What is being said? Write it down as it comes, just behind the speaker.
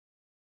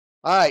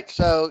All right,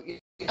 so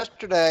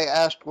yesterday I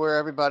asked where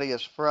everybody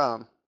is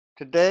from.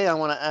 Today I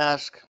want to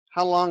ask,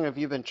 how long have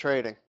you been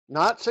trading?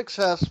 Not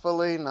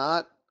successfully,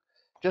 not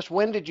just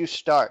when did you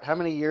start? How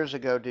many years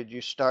ago did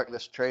you start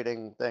this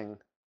trading thing?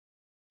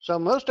 So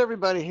most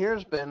everybody here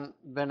has been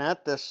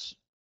at this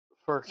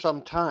for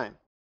some time.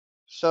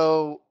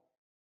 So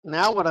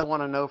now what I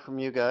want to know from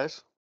you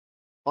guys,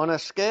 on a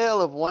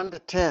scale of 1 to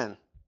 10,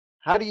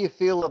 how do you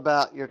feel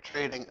about your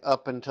trading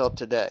up until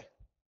today?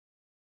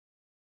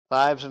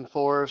 Fives and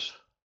fours,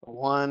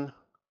 one,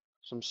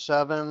 some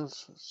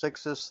sevens,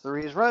 sixes,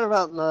 threes, right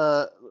about in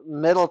the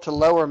middle to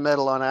lower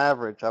middle on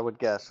average, I would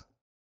guess.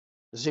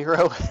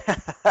 Zero.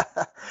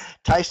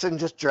 Tyson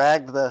just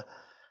dragged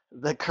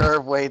the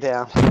curve way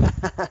down.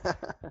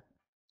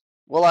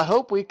 Well, I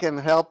hope we can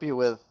help you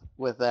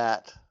with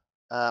that.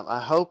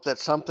 I hope that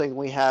something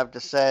we have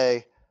to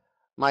say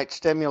might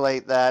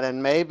stimulate that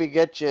and maybe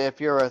get you,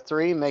 if you're a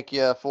three, make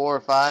you a four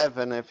or five,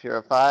 and if you're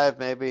a five,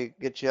 maybe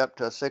get you up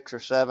to a six or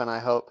seven, I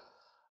hope.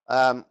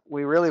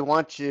 We really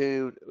want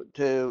you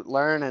to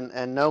learn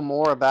and know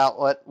more about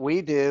what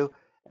we do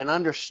and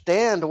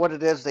understand what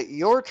it is that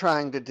you're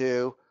trying to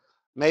do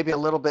maybe a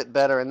little bit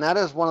better. And that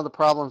is one of the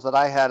problems that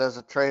I had as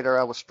a trader.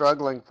 I was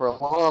struggling for a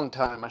long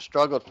time. I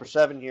struggled for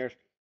 7 years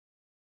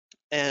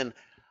and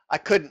I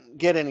couldn't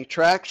get any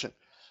traction.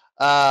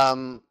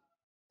 Um,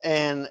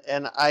 and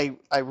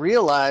I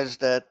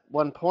realized at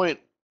one point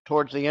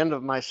towards the end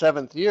of my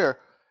seventh year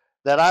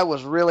that I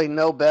was really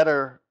no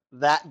better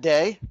that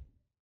day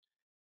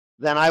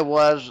than I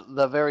was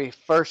the very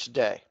first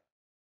day,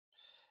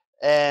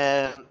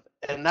 and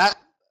and that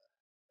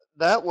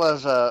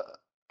was a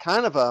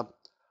kind of a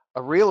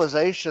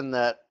realization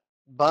that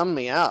bummed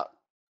me out.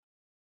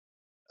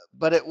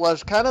 But it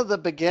was kind of the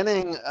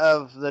beginning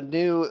of the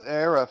new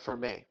era for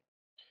me.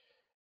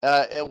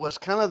 It was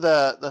kind of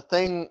the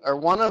thing, or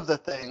one of the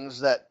things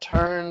that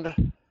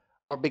turned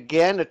or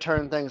began to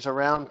turn things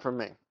around for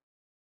me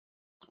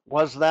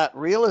was that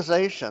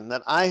realization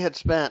that I had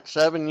spent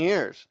 7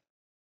 years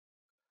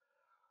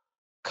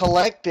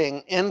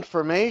collecting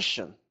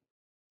information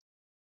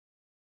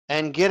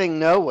and getting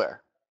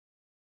nowhere.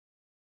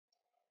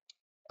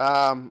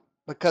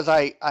 Because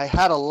I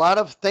had a lot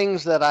of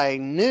things that I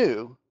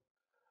knew,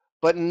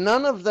 but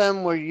none of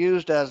them were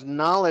used as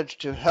knowledge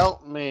to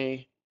help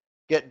me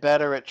get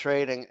better at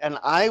trading. And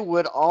I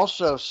would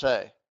also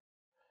say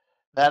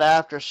that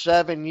after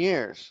 7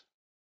 years,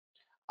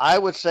 I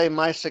would say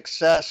my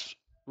success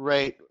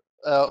rate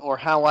or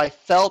how I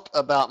felt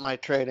about my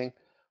trading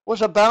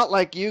was about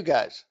like you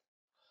guys.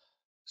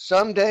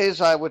 Some days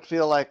I would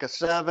feel like a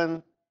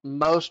seven,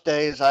 most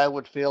days I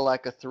would feel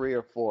like a three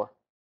or four.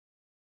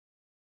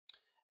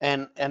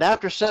 And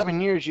after 7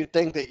 years, you'd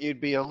think that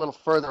you'd be a little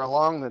further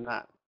along than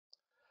that.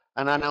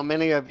 And I know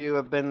many of you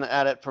have been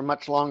at it for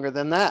much longer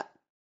than that.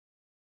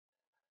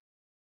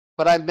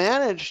 But I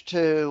managed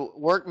to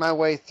work my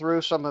way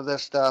through some of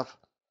this stuff.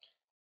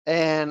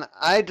 And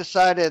I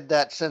decided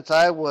that since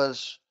I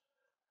was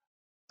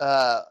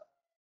uh,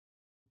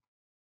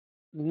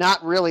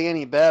 not really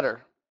any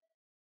better,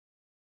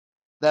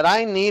 that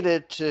I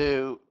needed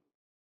to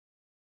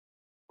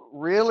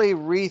really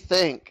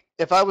rethink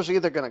if I was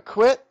either going to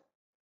quit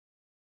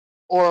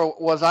or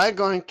was I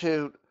going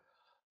to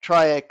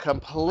try a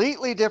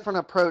completely different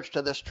approach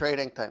to this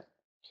trading thing.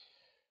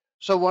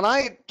 So what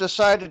I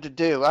decided to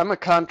do, I'm a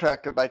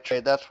contractor by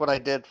trade. That's what I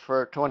did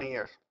for 20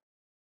 years.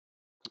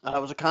 I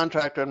was a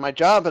contractor, and my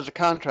job as a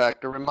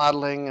contractor,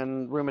 remodeling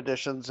and room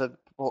additions and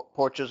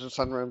porches and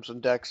sunrooms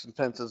and decks and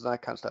fences and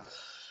that kind of stuff.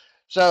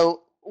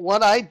 So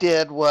what I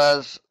did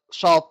was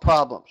solve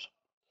problems.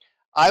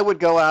 I would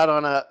go out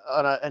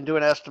and do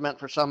an estimate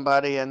for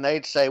somebody, and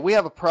they'd say, "We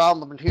have a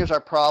problem, and here's our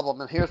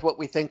problem, and here's what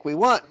we think we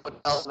want." I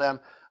would tell them,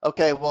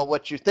 "Okay, well,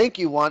 what you think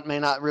you want may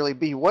not really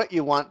be what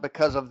you want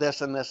because of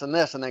this and this and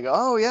this." And they go,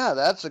 "Oh yeah,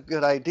 that's a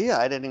good idea.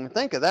 I didn't even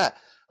think of that."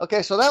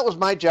 Okay, so that was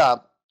my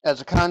job as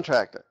a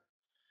contractor,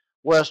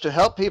 was to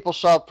help people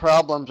solve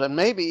problems and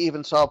maybe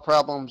even solve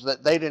problems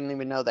that they didn't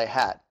even know they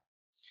had.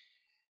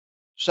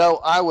 So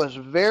I was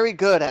very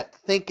good at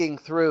thinking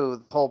through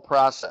the whole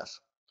process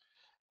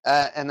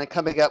and then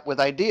coming up with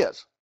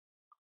ideas.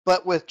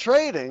 But with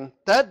trading,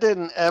 that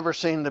didn't ever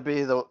seem to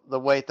be the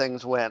way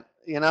things went.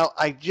 You know,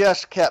 I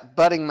just kept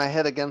butting my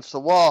head against the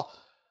wall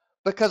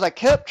because I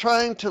kept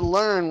trying to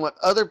learn what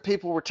other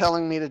people were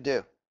telling me to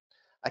do.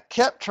 I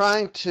kept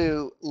trying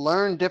to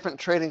learn different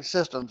trading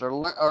systems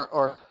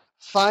or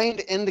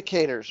find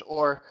indicators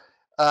or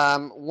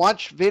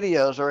watch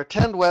videos or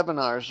attend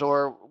webinars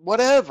or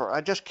whatever.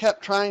 I just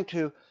kept trying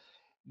to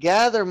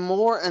gather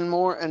more and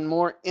more and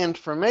more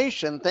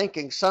information,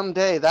 thinking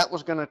someday that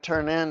was going to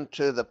turn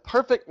into the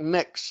perfect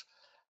mix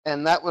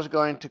and that was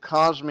going to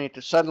cause me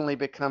to suddenly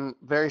become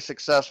very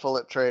successful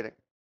at trading.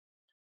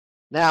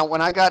 Now,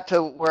 when I got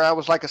to where I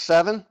was like a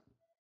seven,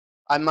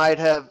 I might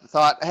have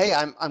thought, hey,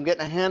 I'm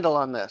getting a handle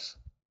on this.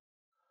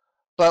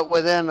 But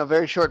within a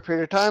very short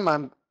period of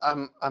time,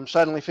 I'm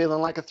suddenly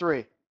feeling like a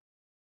three.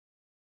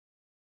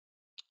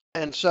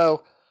 And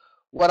so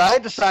what I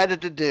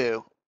decided to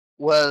do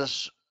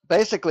was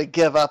basically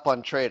give up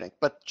on trading.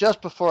 But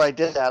just before I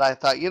did that, I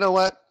thought, you know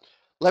what?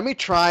 Let me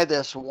try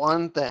this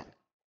one thing.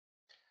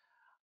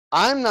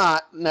 I'm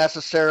not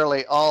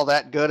necessarily all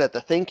that good at the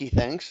thinky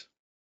things,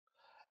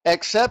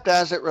 except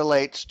as it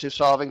relates to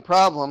solving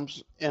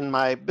problems in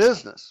my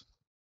business.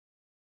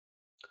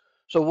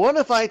 So what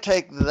if I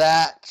take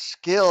that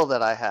skill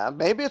that I have?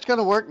 Maybe it's going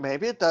to work,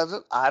 maybe it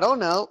doesn't. I don't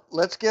know.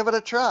 Let's give it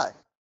a try.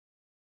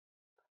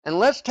 And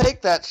let's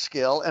take that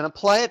skill and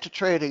apply it to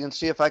trading and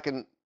see if I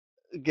can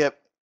get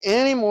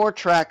any more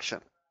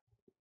traction.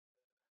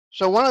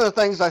 So one of the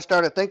things I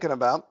started thinking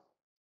about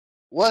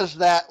was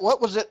that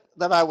what was it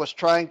that I was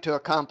trying to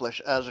accomplish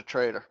as a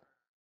trader?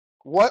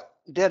 What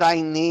did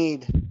I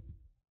need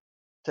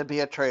to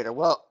be a trader?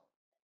 Well,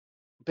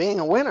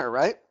 being a winner,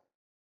 right?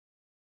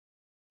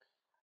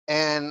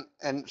 And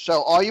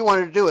so all you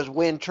wanted to do is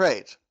win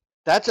trades.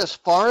 That's as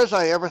far as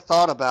I ever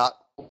thought about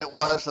what it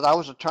was that I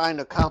was trying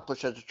to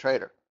accomplish as a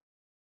trader.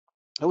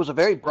 It was a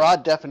very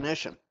broad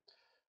definition.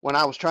 When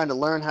I was trying to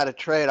learn how to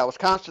trade, I was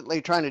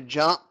constantly trying to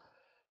jump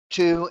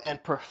to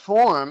and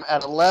perform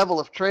at a level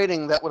of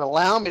trading that would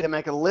allow me to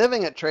make a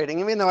living at trading,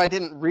 even though I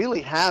didn't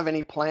really have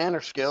any plan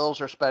or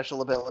skills or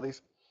special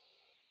abilities.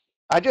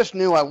 I just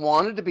knew I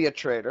wanted to be a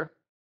trader,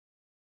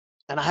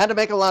 and I had to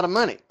make a lot of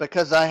money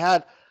because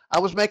I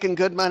was making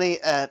good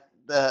money at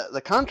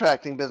the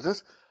contracting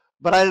business,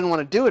 but I didn't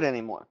want to do it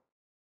anymore.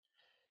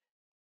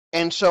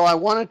 And so I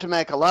wanted to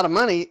make a lot of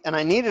money, and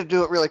I needed to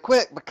do it really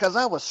quick because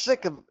I was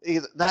sick of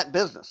that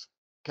business,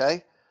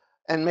 okay?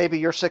 And maybe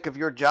you're sick of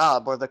your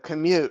job or the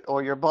commute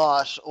or your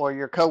boss or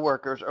your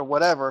coworkers or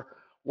whatever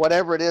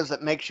it is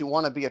that makes you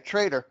want to be a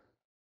trader.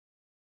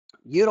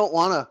 You don't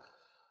want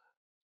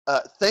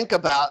to think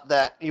about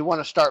that. You want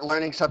to start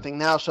learning something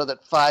now so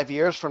that 5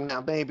 years from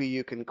now, maybe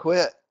you can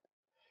quit.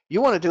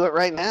 You want to do it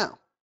right now.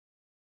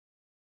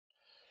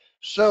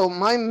 So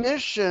my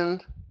mission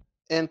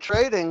in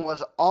trading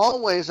was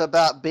always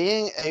about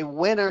being a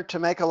winner to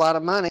make a lot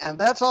of money, and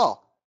that's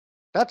all.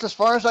 That's as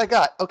far as I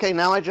got. Okay,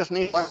 now I just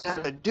need to learn how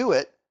to do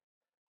it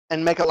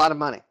and make a lot of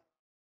money.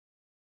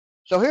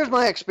 So here's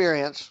my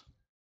experience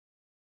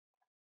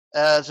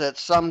as it's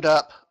summed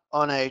up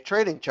on a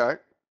trading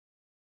chart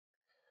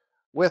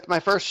with my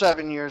first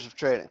 7 years of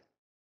trading.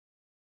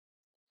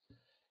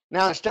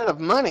 Now, instead of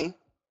money,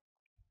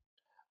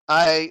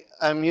 I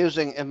am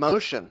using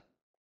emotion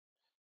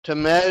to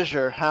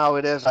measure how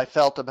it is I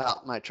felt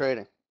about my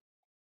trading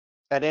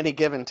at any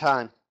given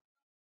time.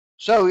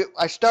 So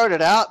I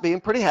started out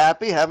being pretty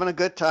happy, having a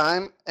good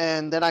time,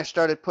 and then I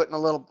started putting a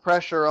little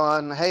pressure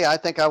on, hey, I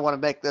think I want to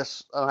make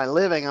this my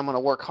living. I'm going to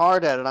work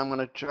hard at it. I'm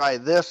going to try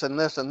this and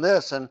this and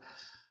this, and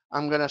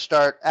I'm going to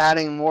start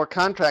adding more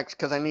contracts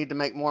because I need to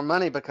make more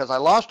money because I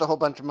lost a whole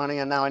bunch of money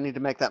and now I need to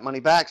make that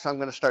money back, so I'm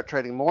going to start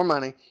trading more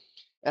money,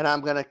 and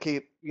I'm going to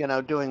keep,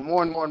 doing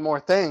more and more and more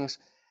things.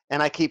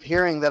 And I keep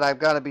hearing that I've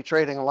got to be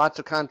trading lots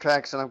of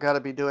contracts and I've got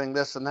to be doing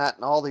this and that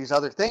and all these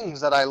other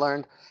things that I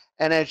learned.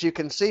 And as you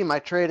can see, my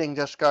trading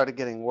just started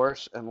getting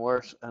worse and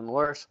worse and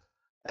worse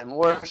and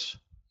worse.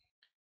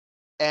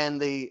 And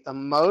the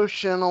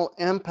emotional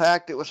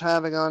impact it was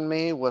having on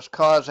me was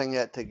causing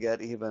it to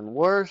get even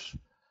worse.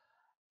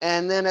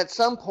 And then at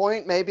some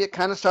point, maybe it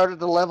kind of started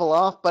to level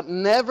off, but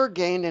never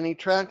gained any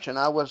traction.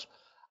 I was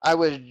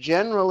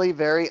generally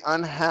very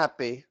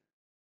unhappy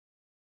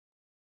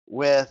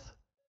with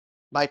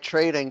my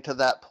trading to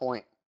that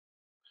point.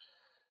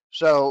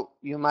 So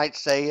you might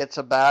say it's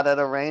about at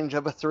a range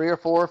of a 3 or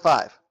 4 or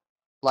 5,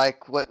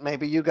 like what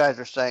maybe you guys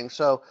are saying.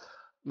 So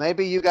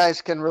maybe you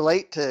guys can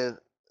relate to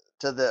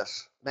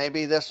this.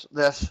 Maybe this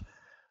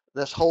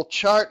whole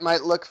chart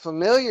might look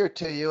familiar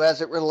to you as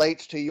it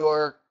relates to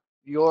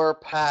your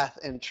path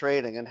in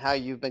trading and how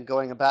you've been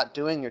going about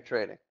doing your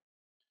trading.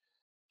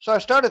 So I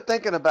started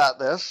thinking about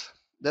this.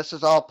 This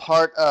is all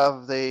part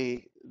of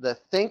the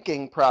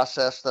thinking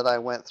process that I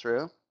went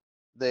through.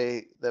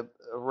 The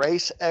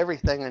erase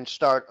everything and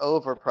start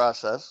over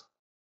process.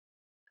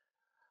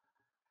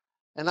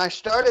 And I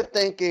started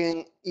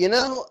thinking,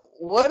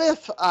 what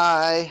if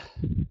I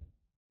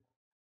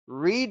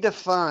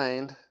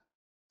redefined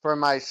for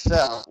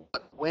myself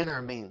what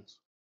winner means?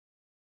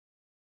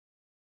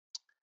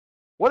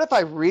 What if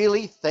I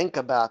really think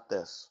about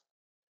this?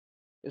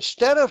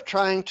 Instead of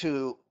trying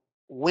to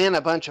win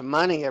a bunch of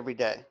money every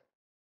day,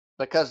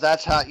 because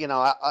that's how,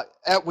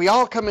 we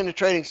all come into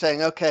trading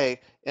saying,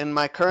 okay, in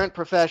my current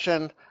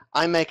profession,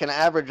 I make an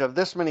average of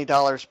this many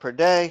dollars per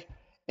day.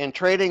 In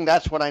trading,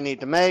 that's what I need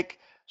to make.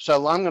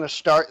 So I'm going to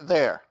start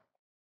there.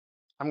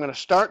 I'm going to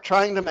start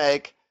trying to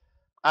make,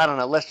 I don't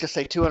know, let's just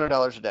say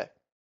 $200 a day.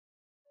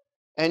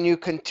 And you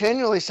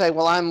continually say,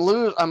 well, I'm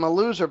a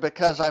loser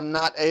because I'm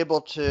not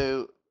able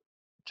to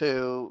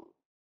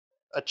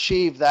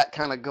achieve that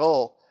kind of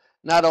goal.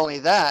 Not only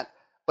that,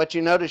 but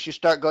you notice you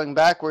start going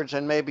backwards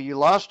and maybe you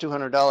lost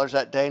 $200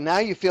 that day. Now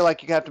you feel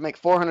like you have to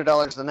make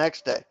 $400 the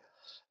next day.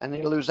 And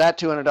you lose that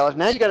 $200.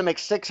 Now you got to make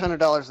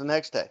 $600 the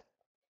next day.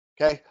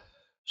 Okay?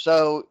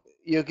 So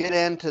you get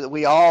into,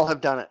 we all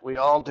have done it. We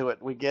all do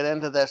it. We get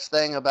into this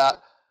thing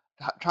about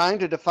trying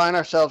to define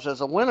ourselves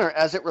as a winner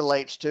as it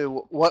relates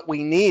to what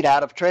we need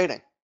out of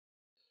trading.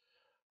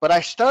 But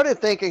I started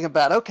thinking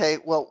about, okay,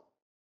 well,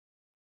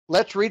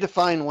 let's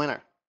redefine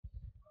winner.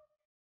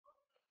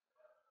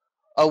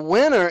 A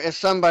winner is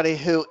somebody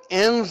who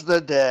ends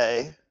the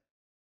day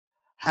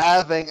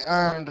having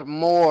earned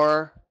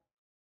more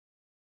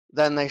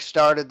than they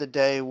started the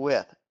day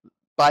with.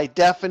 By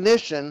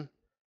definition,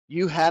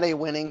 you had a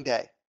winning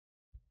day.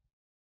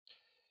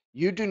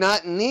 You do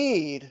not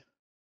need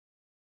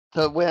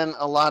to win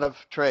a lot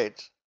of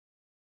trades.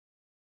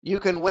 You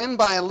can win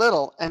by a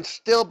little and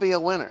still be a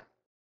winner.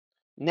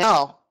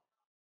 Now,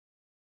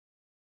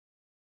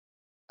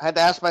 I had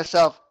to ask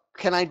myself,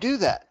 can I do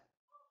that?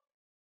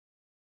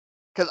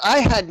 Because I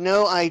had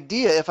no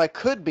idea if I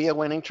could be a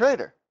winning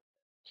trader.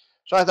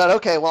 So I thought,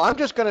 okay, well, I'm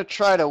just going to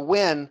try to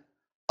win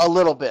a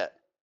little bit.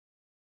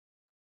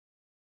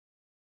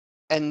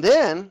 And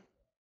then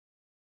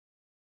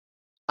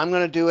I'm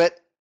going to do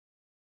it.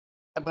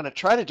 I'm going to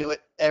try to do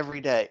it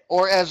every day,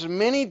 or as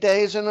many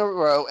days in a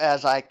row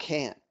as I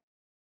can.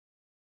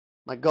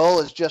 My goal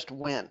is just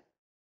win.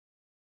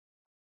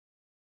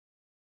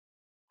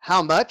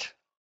 How much?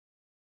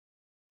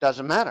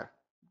 Doesn't matter.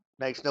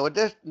 Makes no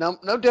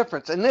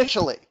difference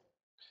initially.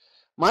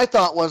 My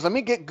thought was, let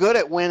me get good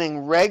at winning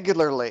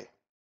regularly.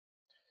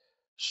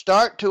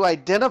 Start to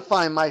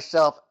identify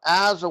myself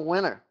as a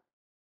winner.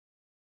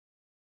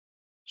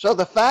 So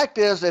the fact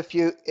is, if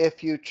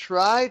you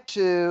try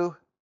to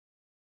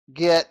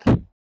get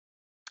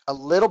a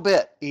little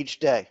bit each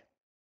day,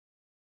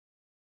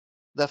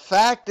 the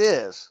fact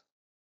is,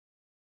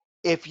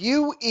 if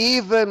you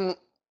even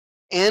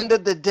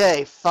ended the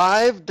day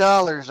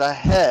 $5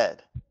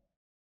 ahead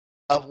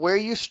of where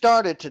you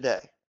started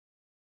today,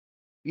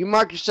 you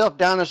mark yourself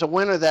down as a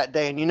winner that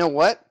day, and you know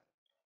what?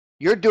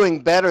 You're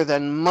doing better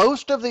than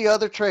most of the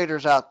other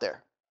traders out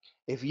there.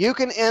 If you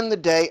can end the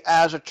day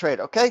as a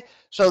trader, okay?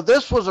 So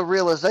this was a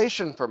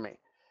realization for me.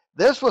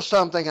 This was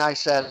something I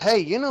said, hey,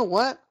 you know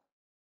what?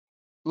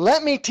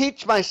 Let me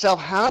teach myself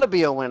how to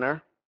be a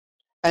winner,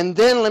 and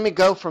then let me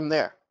go from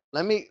there.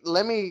 Let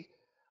me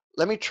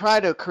try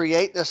to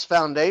create this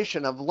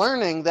foundation of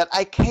learning that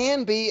I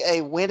can be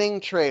a winning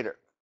trader.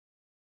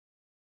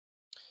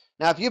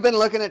 Now, if you've been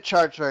looking at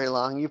charts very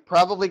long, you've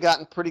probably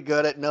gotten pretty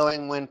good at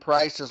knowing when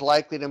price is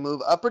likely to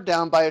move up or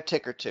down by a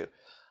tick or two.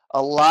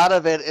 A lot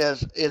of it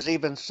is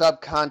even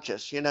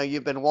subconscious. You know,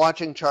 you've been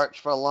watching charts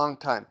for a long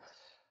time.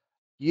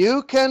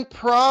 You can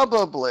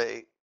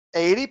probably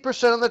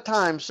 80% of the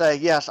time say,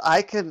 yes,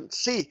 I can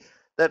see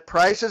that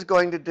price is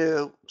going to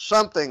do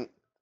something,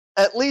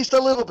 at least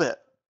a little bit.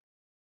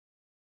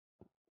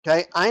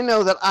 Okay, I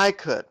know that I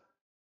could.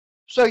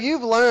 So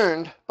you've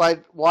learned by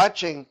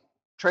watching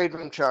trade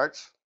room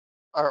charts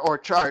or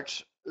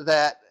charts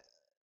that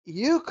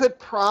you could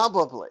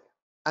probably,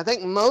 I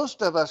think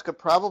most of us could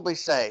probably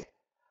say,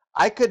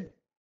 I could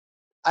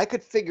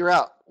figure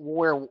out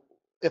where,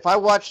 if I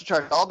watched the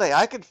chart all day,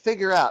 I could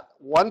figure out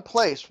one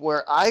place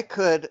where I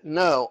could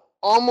know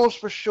almost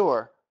for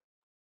sure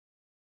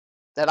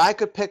that I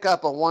could pick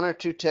up a 1 or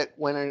 2 tick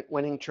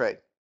winning trade.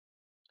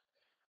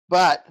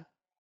 But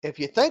if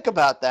you think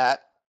about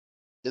that,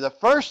 the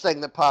first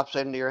thing that pops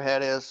into your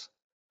head is,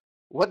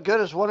 what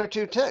good is 1 or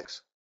 2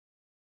 ticks?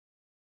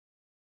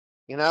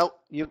 You know,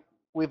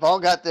 we've all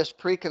got this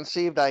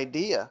preconceived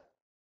idea.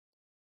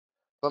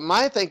 But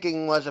my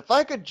thinking was, if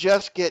I could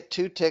just get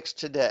 2 ticks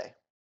today,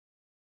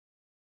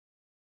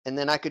 and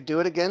then I could do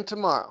it again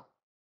tomorrow,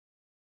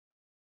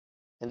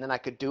 and then I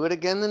could do it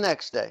again the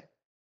next day.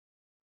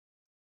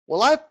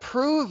 Well, I've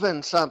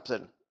proven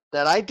something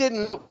that I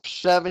didn't for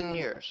 7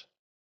 years,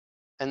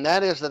 and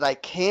that is that I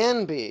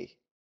can be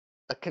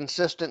a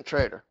consistent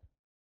trader.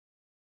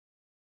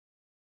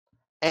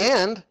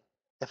 And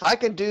if I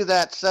can do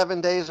that 7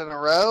 days in a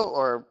row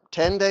or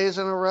 10 days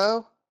in a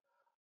row,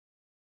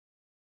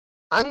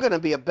 I'm going to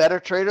be a better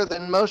trader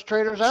than most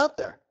traders out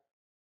there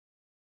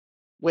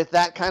with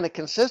that kind of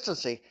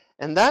consistency.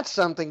 And that's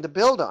something to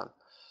build on.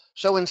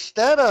 So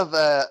instead of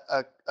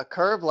a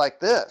curve like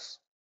this,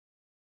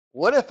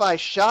 what if I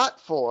shot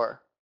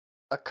for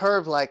a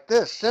curve like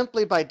this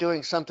simply by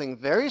doing something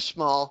very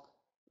small,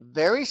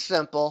 very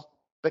simple,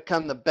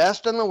 become the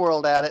best in the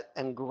world at it,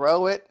 and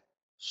grow it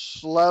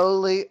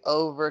slowly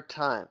over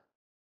time?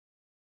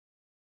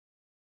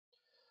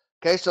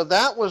 Okay, so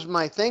that was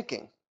my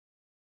thinking.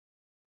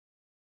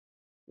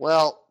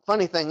 Well,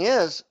 funny thing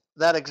is,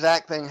 that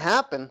exact thing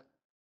happened,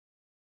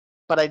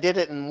 but I did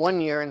it in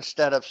 1 year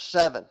instead of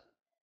 7.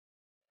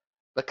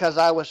 Because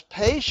I was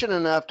patient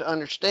enough to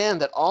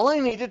understand that all I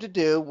needed to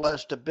do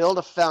was to build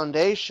a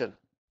foundation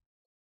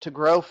to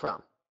grow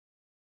from.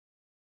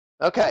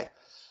 Okay,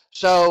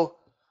 so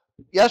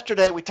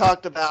yesterday we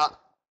talked about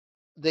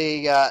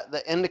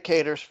the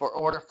indicators for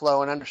order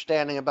flow and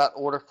understanding about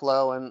order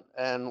flow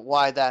and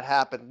why that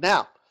happened.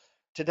 Now,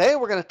 today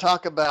we're going to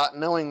talk about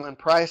knowing when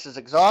price is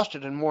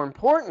exhausted, and more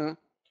important,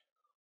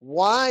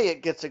 why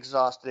it gets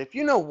exhausted. If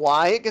you know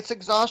why it gets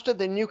exhausted,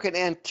 then you can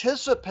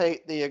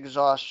anticipate the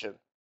exhaustion.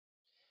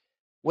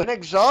 When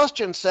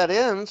exhaustion sets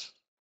in,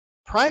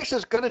 price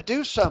is going to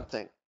do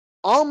something.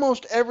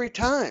 almost every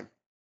time.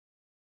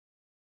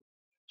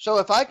 So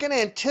if I can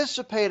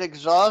anticipate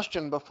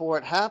exhaustion before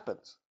it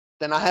happens,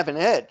 then I have an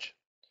edge.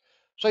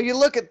 So you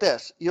look at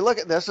this. You look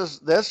at this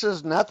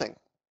is nothing.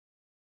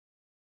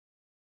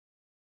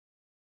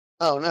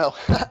 Oh no.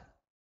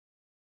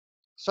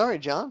 Sorry,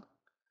 John.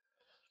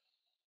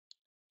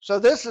 So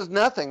this is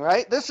nothing,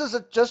 right? This is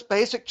a just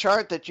basic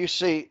chart that you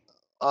see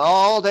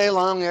all day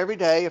long, every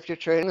day. If you're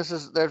trading,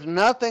 there's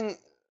nothing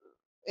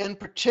in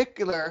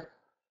particular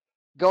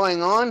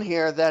going on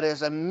here that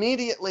is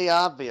immediately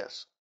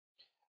obvious.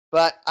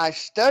 But I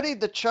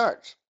studied the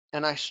charts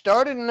and I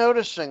started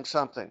noticing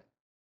something.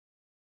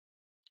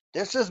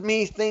 This is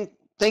me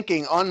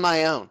thinking on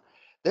my own.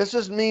 This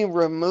is me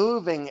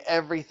removing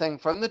everything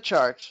from the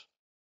charts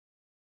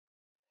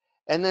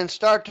and then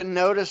start to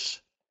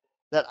notice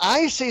that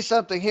I see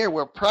something here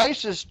where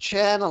price is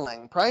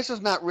channeling. Price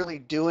is not really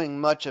doing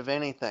much of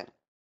anything.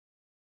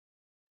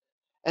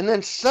 And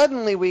then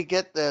suddenly we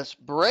get this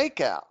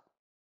breakout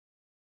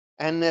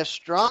and this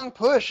strong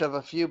push of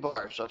a few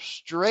bars of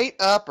straight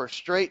up or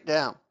straight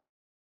down.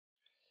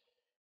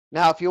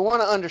 Now, if you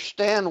want to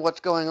understand what's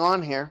going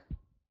on here,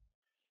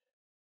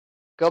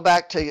 go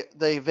back to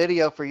the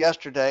video for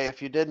yesterday.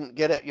 If you didn't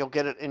get it, you'll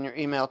get it in your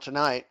email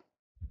tonight.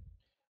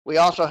 We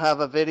also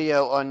have a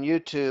video on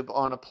YouTube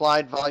on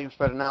applied volume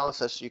spread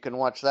analysis. You can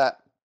watch that.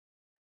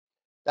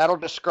 That'll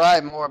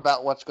describe more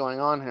about what's going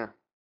on here.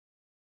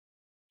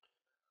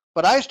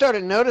 But I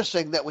started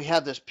noticing that we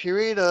have this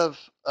period of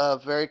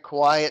very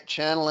quiet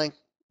channeling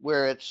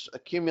where it's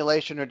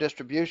accumulation or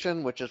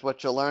distribution, which is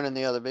what you'll learn in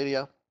the other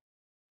video.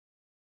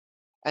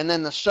 And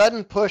then the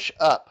sudden push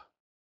up.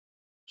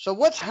 So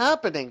what's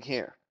happening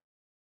here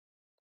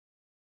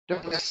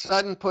during this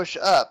sudden push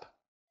up?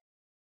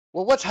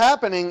 Well, what's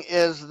happening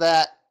is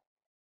that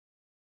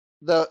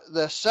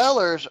the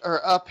sellers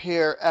are up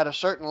here at a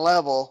certain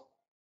level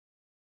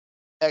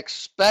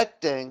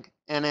expecting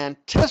and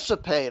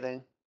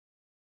anticipating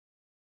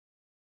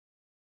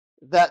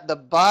that the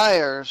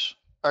buyers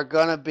are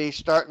going to be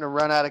starting to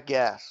run out of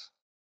gas.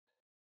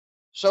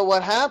 So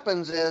what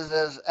happens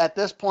is at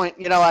this point,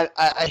 you know,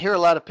 I hear a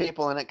lot of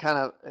people, and it kind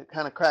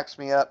of cracks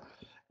me up,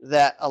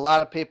 that a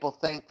lot of people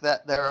think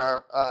that there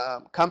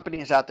are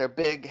companies out there,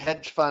 big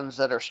hedge funds,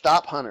 that are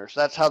stop hunters.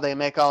 That's how they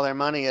make all their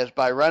money, is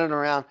by running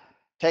around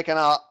taking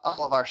all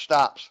of our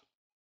stops.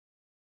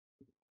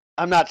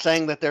 I'm not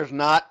saying that there's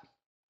not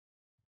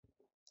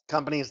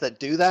companies that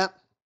do that,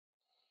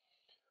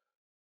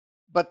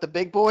 but the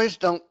big boys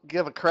don't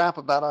give a crap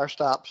about our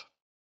stops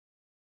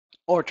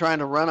or trying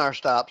to run our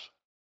stops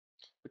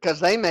because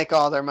they make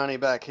all their money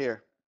back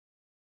here.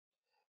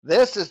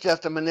 This is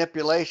just a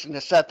manipulation to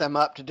set them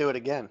up to do it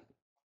again.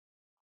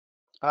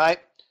 All right.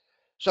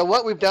 So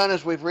what we've done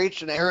is we've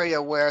reached an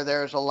area where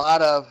there's a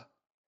lot of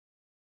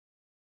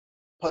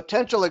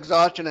potential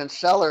exhaustion and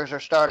sellers are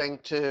starting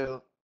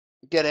to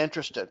get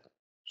interested.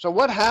 So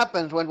what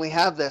happens when we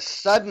have this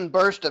sudden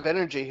burst of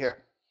energy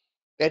here?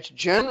 It's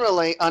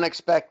generally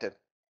unexpected.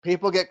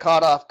 People get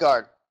caught off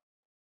guard.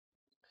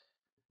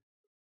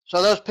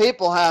 So those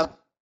people are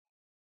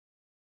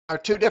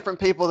two different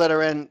people that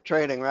are in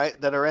trading, right?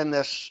 That are in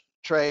this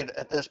trade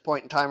at this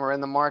point in time, or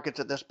in the markets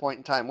at this point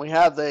in time. We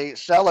have the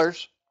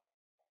sellers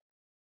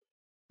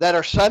that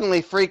are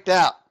suddenly freaked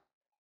out.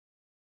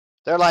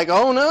 They're like,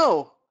 oh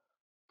no,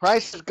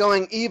 price is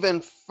going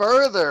even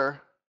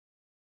further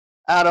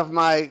out of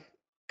my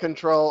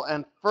control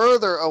and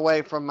further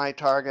away from my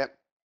target.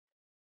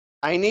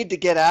 I need to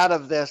get out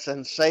of this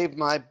and save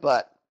my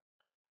butt.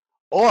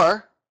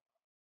 Or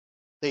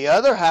the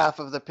other half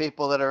of the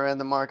people that are in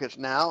the markets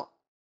now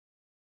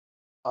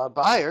are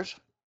buyers,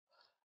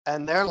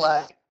 and they're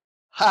like,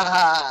 ha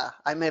ha,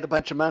 I made a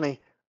bunch of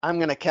money. I'm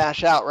going to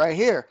cash out right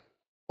here,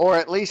 or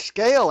at least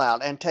scale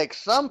out and take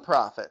some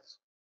profits.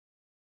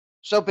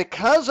 So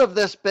because of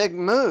this big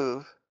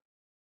move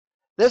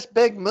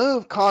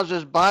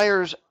causes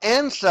buyers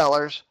and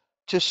sellers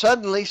to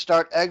suddenly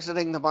start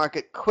exiting the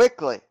market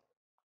quickly.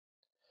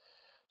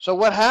 So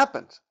what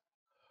happens?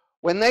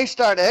 When they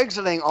start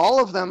exiting,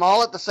 all of them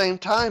all at the same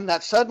time,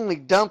 that suddenly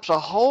dumps a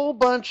whole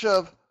bunch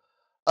of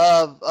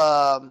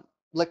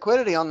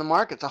liquidity on the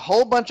markets, a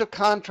whole bunch of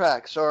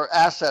contracts or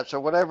assets or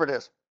whatever it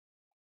is.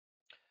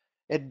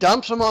 It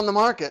dumps them on the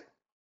market.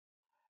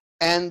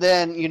 And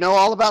then you know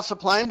all about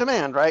supply and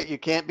demand, right? You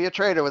can't be a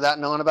trader without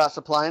knowing about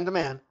supply and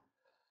demand.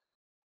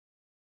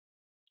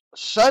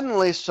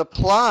 Suddenly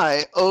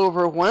supply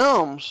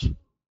overwhelms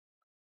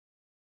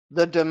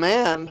the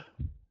demand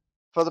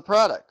for the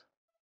product.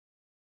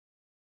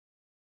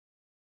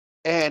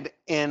 And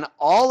in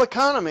all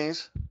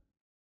economies,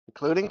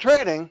 including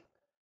trading,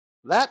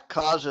 that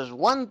causes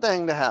one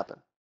thing to happen.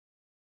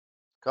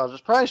 It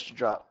causes price to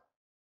drop.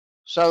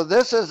 So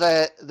this is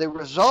the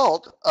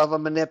result of a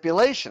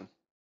manipulation.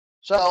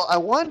 So I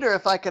wonder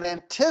if I can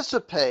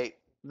anticipate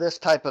this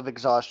type of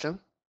exhaustion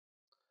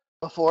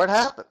before it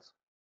happens.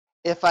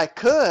 If I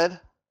could,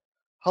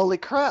 holy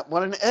crap,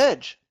 what an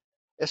edge.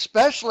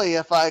 Especially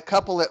if I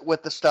couple it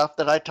with the stuff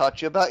that I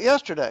taught you about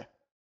yesterday.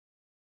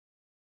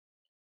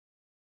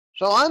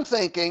 So I'm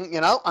thinking,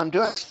 I'm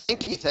doing a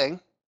stinky thing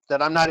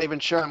that I'm not even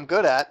sure I'm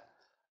good at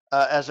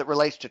as it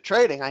relates to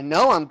trading. I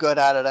know I'm good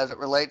at it as it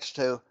relates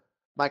to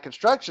my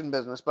construction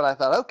business, but I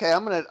thought, okay,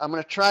 I'm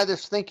gonna try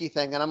this thinky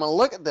thing, and I'm gonna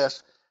look at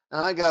this,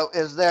 and I go,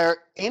 is there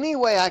any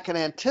way I can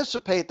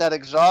anticipate that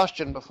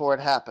exhaustion before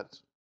it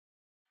happens?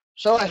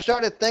 So I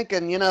started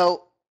thinking,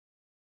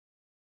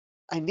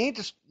 I need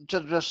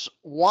to just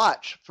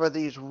watch for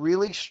these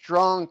really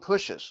strong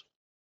pushes.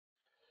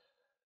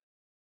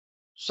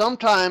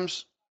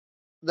 Sometimes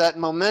that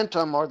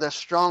momentum or this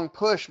strong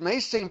push may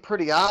seem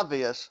pretty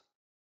obvious,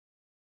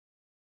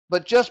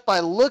 but just by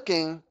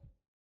looking,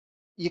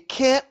 you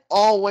can't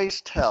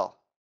always tell.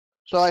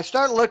 So I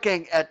start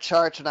looking at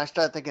charts and I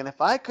start thinking,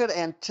 if I could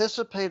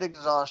anticipate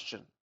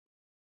exhaustion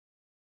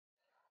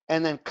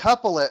and then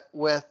couple it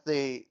with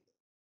the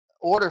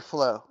order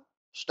flow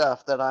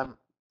stuff that I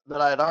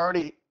had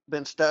already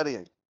been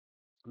studying,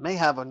 may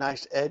have a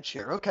nice edge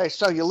here. Okay,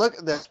 so you look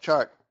at this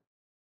chart.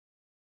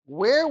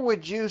 Where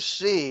would you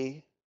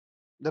see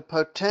the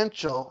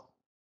potential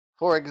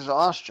for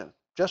exhaustion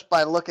just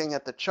by looking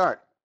at the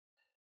chart?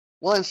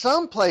 Well, in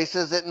some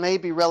places it may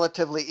be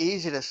relatively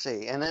easy to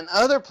see, and in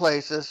other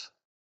places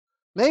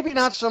maybe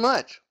not so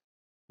much.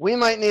 We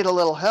might need a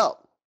little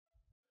help.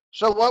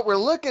 So what we're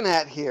looking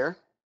at here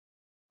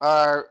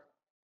are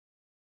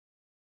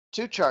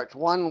two charts,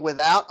 one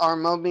without our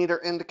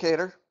monitor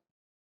indicator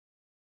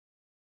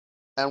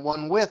and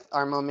one with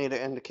our monitor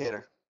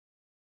indicator.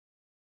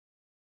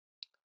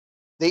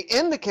 The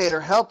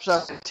indicator helps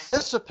us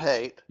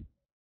anticipate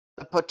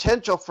the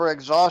potential for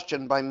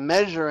exhaustion by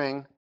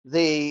measuring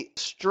the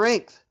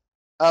strength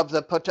of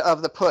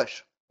the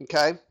push,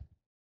 okay?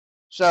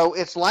 So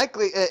it's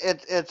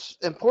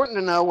important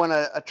to know when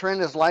a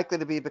trend is likely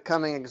to be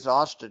becoming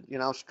exhausted.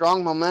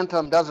 Strong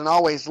momentum doesn't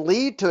always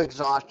lead to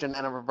exhaustion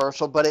and a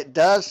reversal, but it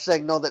does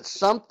signal that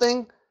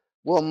something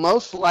will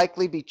most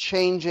likely be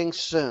changing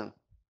soon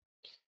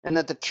and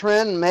that the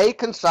trend may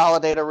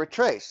consolidate or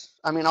retrace.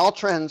 I mean, all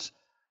trends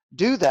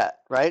do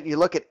that, right? You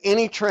look at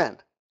any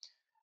trend.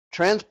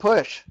 Trends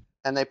push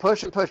and they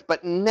push and push,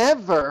 but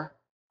never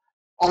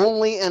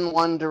only in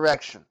one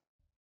direction,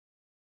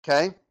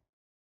 okay?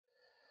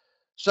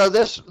 So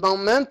this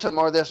momentum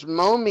or this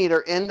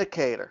monitor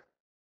indicator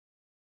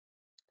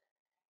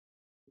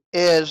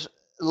is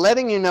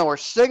letting you know or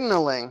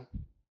signaling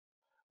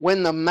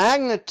when the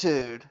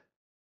magnitude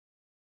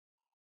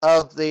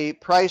of the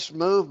price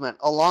movement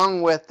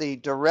along with the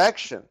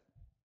direction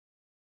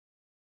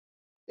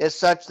is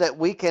such that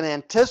we can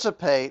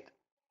anticipate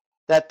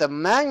that the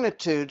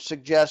magnitude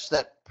suggests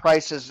that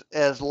price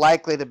is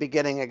likely to be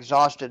getting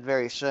exhausted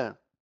very soon.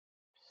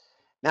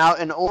 Now,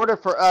 in order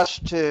for us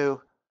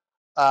to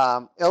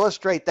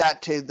illustrate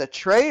that to the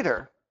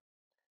trader,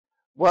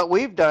 what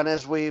we've done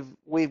is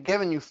we've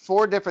given you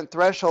 4 different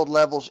threshold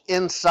levels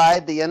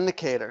inside the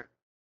indicator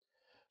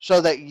so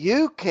that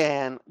you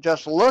can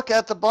just look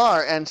at the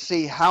bar and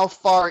see how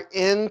far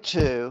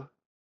into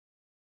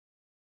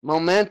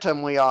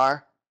momentum we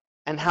are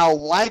and how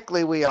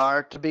likely we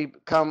are to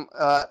become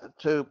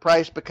to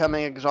price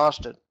becoming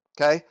exhausted.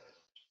 Okay,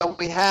 so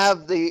we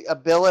have the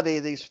ability,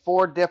 these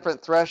 4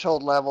 different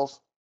threshold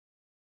levels.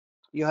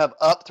 You have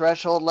up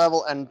threshold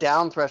level and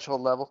down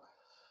threshold level,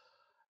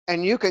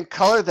 and you can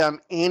color them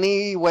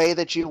any way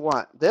that you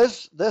want.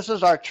 This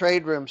is our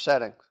trade room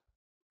setting.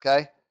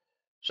 Okay,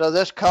 so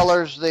this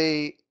colors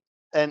the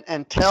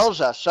and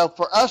tells us. So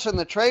for us in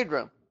the trade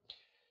room,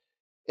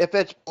 if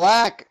it's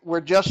black, we're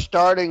just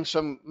starting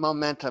some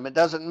momentum. It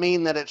doesn't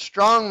mean that it's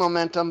strong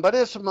momentum, but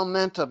it's a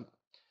momentum.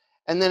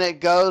 And then it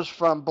goes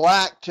from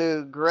black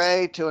to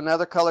gray to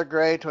another color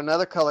gray to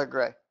another color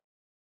gray,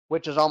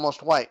 which is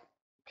almost white.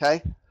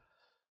 Okay,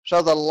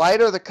 so the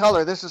lighter the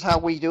color, this is how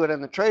we do it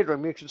in the trade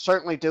room. You can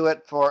certainly do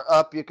it for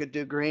up, you could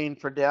do green,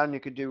 for down,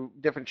 you could do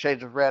different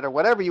shades of red or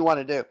whatever you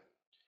want to do.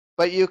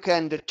 But you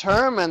can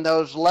determine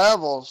those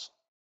levels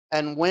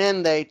and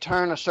when they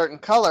turn a certain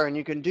color, and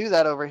you can do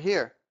that over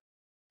here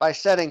by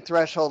setting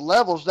threshold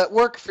levels that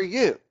work for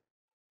you.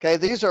 Okay,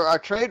 these are our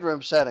trade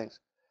room settings,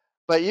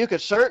 but you could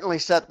certainly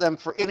set them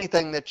for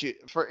anything that you,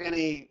 for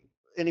any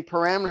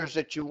parameters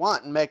that you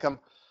want, and make them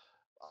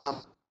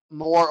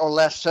more or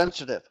less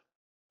sensitive.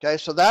 Okay,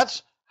 so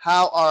that's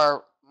how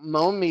our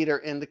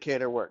monitor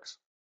indicator works.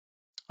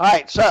 All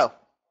right, so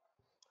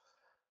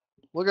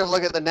we're going to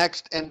look at the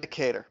next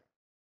indicator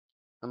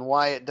and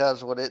why it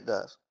does what it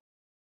does.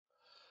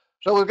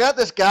 So we've got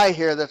this guy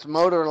here that's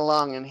motoring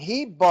along, and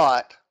he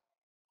bought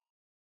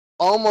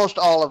almost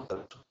all of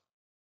those,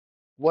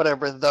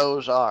 whatever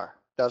those are,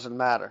 doesn't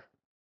matter.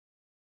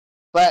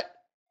 But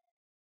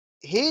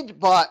he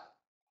bought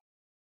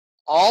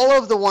all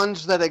of the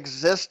ones that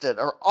existed,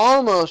 or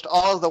almost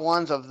all of the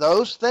ones of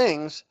those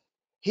things.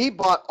 He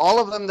bought all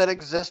of them that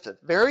existed.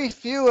 Very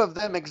few of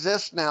them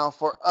exist now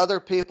for other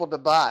people to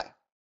buy.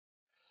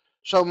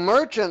 So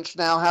merchants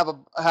now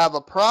have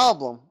a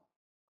problem,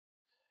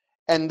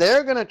 and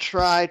they're going to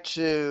try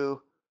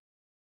to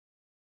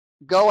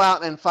go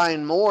out and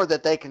find more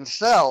that they can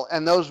sell,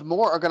 and those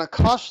more are going to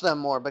cost them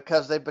more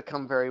because they've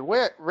become very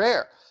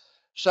rare.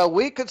 So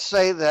we could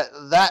say that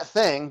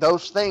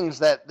those things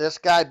that this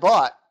guy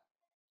bought,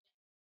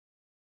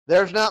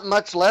 there's not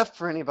much left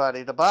for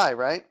anybody to buy,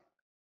 right?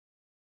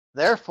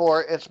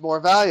 Therefore, it's more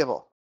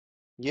valuable.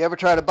 You ever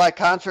try to buy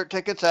concert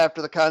tickets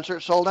after the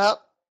concert sold out?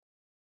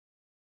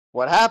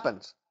 What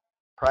happens?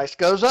 Price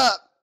goes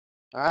up.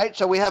 All right,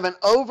 so we have an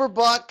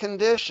overbought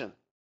condition.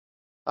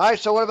 All right,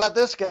 so what about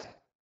this guy?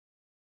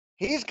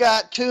 He's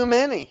got too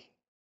many,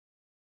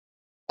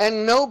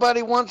 and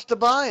nobody wants to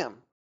buy them.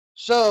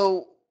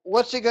 So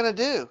what's he going to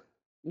do?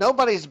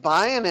 Nobody's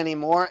buying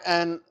anymore,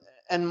 and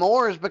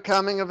more is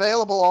becoming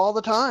available all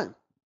the time.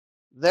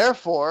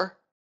 Therefore,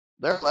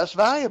 they're less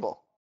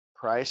valuable.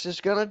 Price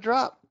is going to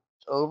drop.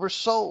 It's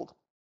oversold.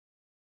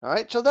 All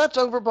right, so that's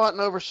overbought and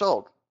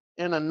oversold.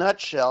 In a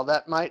nutshell,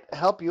 that might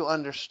help you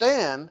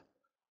understand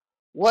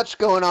what's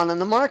going on in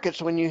the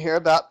markets when you hear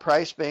about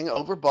price being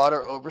overbought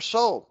or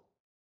oversold.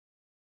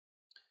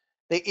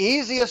 The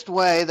easiest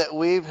way that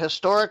we've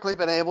historically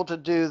been able to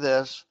do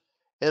this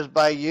is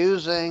by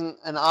using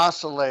an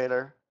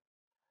oscillator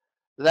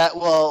that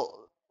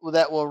will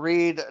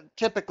read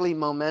typically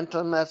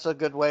momentum. That's a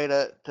good way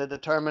to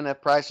determine if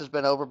price has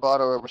been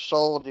overbought or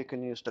oversold. You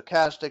can use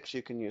stochastics,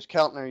 you can use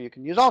Keltner, you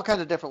can use all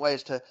kinds of different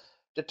ways to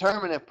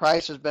determine if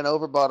price has been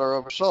overbought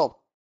or oversold.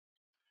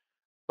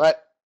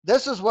 But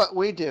this is what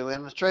we do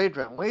in the trade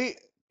room.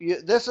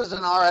 This is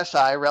an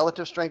RSI,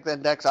 relative strength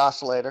index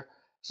oscillator.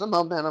 It's a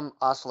momentum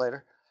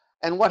oscillator.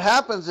 And what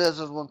happens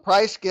is when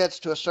price gets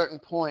to a certain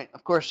point,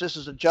 of course, this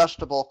is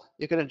adjustable.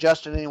 You can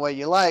adjust it any way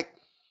you like,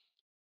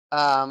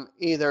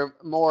 either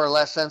more or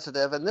less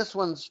sensitive. And this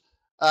one's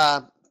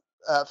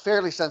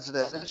fairly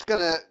sensitive. And it's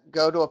going to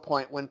go to a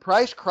point when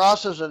price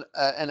crosses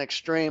an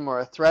extreme or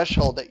a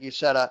threshold that you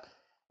set up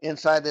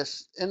inside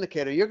this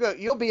indicator.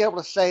 You'll be able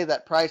to say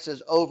that price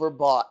is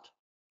overbought.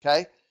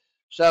 Okay,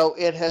 so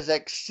it has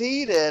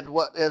exceeded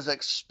what is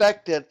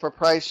expected for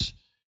price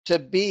to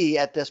be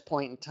at this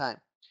point in time.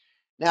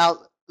 Now,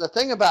 the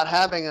thing about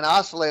having an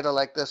oscillator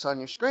like this on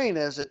your screen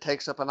is it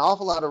takes up an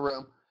awful lot of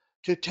room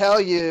to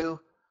tell you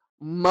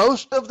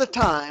most of the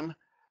time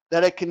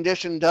that a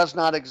condition does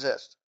not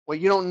exist. Well,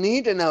 you don't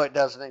need to know it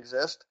doesn't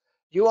exist.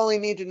 You only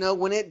need to know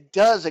when it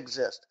does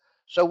exist.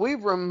 So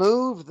we've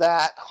removed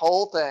that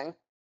whole thing.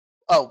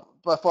 Oh,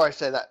 before I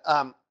say that,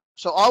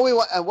 so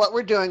what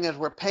we're doing is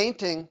we're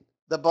painting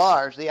the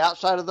bars, the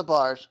outside of the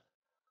bars,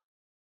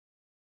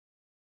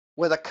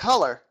 with a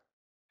color,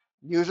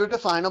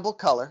 user-definable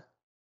color,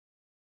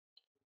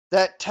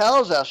 that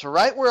tells us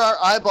right where our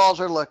eyeballs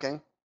are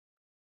looking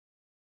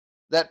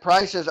that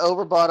price is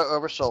overbought or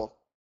oversold.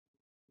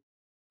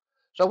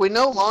 So we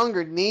no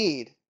longer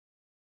need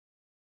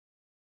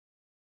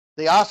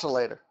the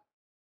oscillator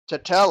to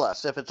tell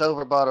us if it's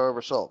overbought or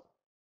oversold.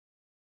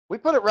 We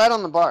put it right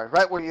on the bar,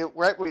 right where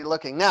you're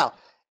looking. Now,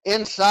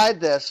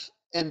 inside this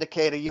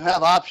indicator, you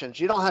have options.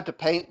 You don't have to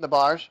paint the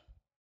bars.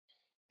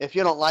 If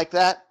you don't like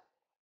that,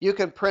 you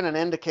can print an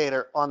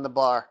indicator on the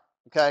bar.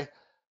 Okay,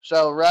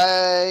 so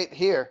right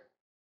here,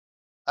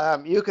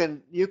 you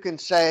can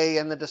say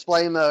in the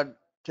display mode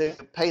to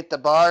paint the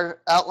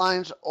bar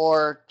outlines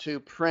or to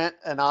print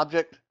an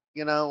object.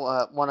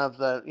 One of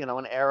the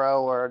an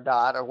arrow or a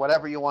dot or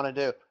whatever you want to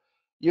do.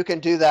 You can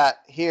do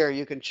that here.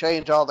 You can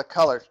change all the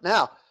colors.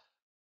 Now,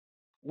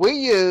 we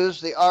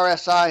use the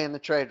RSI in the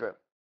trade room,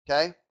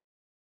 okay?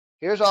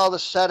 Here's all the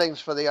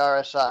settings for the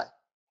RSI.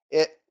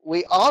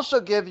 We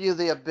also give you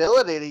the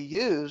ability to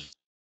use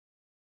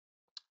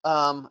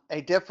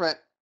a different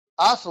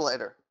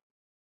oscillator.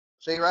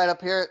 See right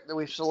up here that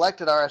we've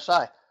selected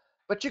RSI.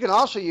 But you can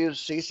also use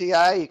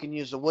CCI, you can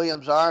use the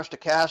Williams-R,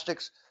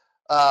 stochastics,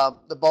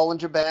 the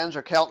Bollinger Bands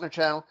or Keltner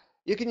channel.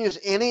 You can use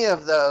any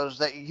of those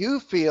that you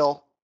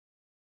feel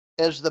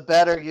is the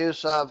better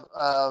use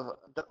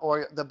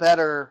or the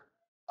better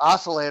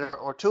oscillator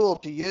or tool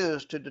to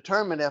use to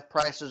determine if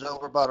price is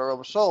overbought or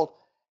oversold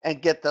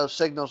and get those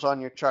signals on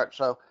your chart.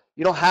 So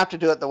you don't have to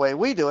do it the way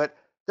we do it.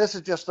 This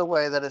is just the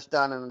way that it's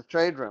done in the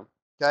trade room.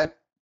 Okay.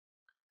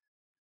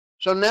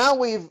 So now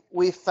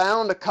we've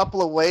found a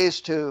couple of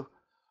ways to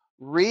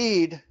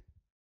read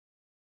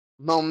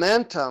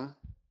momentum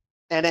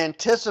and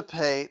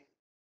anticipate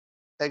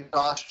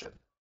exhaustion.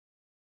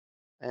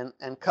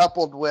 And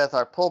coupled with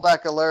our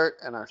pullback alert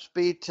and our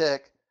speed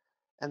tick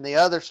and the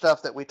other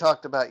stuff that we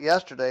talked about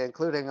yesterday,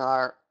 including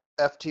our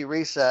FT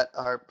reset,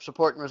 our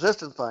support and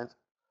resistance lines,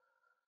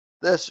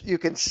 you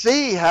can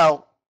see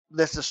how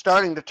this is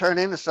starting to turn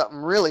into something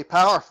really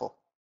powerful.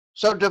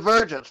 So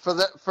divergence,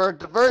 for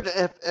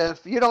divergence,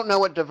 if you don't know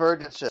what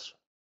divergence is,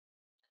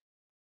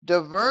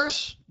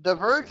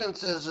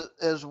 divergence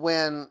is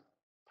when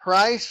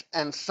price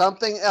and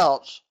something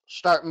else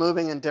start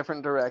moving in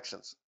different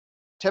directions.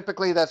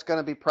 Typically, that's going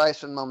to be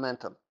price and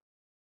momentum.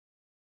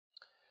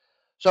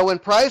 So when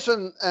price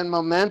and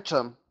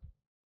momentum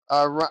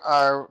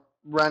are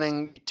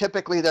running,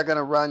 typically they're going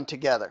to run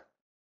together.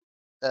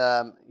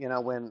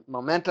 When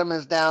momentum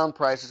is down,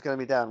 price is going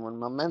to be down. When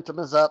momentum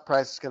is up,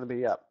 price is going to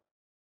be up.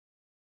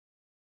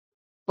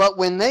 But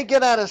when they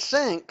get out of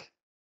sync,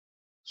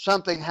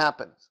 something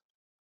happens.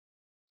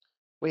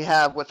 we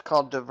have what's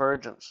called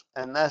divergence.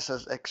 And this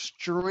is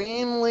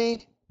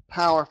extremely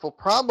powerful,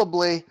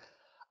 probably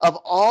of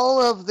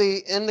all of the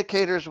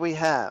indicators we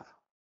have.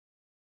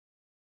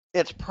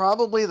 It's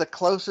probably the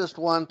closest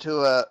one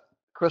to a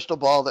crystal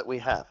ball that we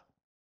have.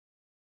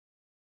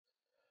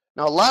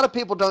 Now, a lot of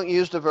people don't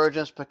use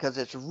divergence because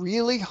it's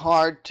really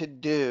hard to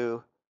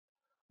do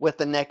with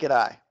the naked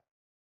eye.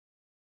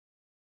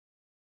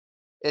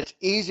 It's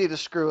easy to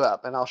screw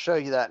up, and I'll show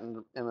you that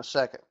in a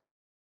second.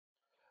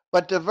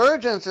 But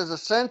divergence is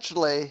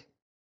essentially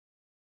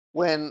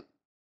when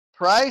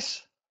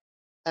price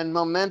and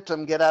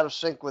momentum get out of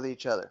sync with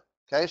each other.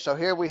 Okay, so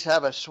here we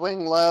have a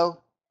swing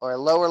low or a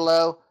lower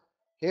low.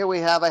 Here we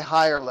have a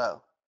higher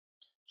low.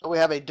 So we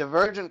have a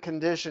divergent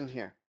condition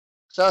here.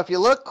 So if you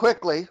look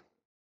quickly,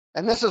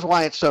 and this is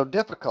why it's so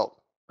difficult,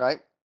 right?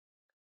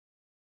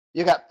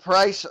 You got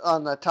price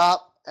on the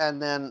top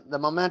and then the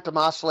momentum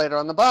oscillator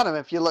on the bottom.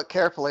 If you look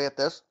carefully at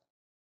this,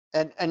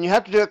 and you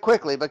have to do it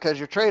quickly because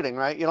you're trading,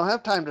 right? You don't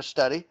have time to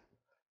study.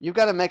 You've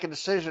got to make a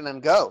decision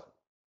and go.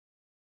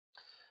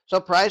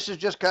 So price is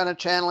just kind of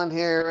channeling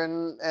here,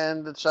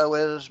 and so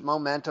is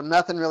momentum.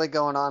 Nothing really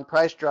going on.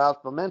 Price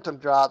drops, momentum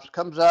drops,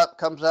 comes up,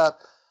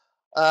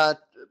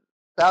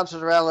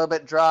 bounces around a little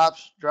bit,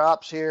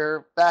 drops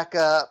here, back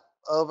up,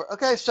 over.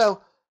 Okay,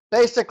 so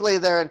basically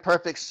they're in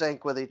perfect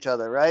sync with each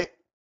other, right?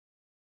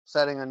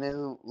 Setting a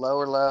new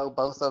lower low,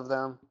 both of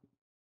them.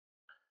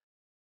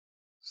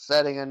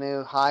 Setting a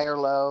new higher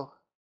low,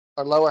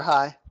 or lower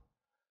high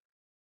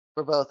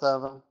for both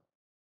of them.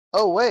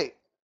 Oh, wait.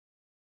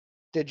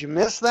 Did you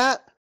miss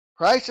that?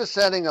 Price is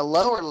setting a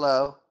lower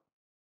low.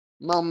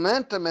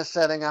 Momentum is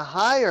setting a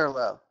higher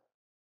low.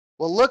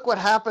 Well, look what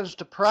happens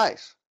to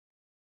price.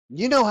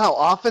 You know how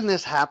often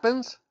this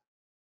happens?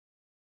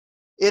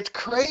 It's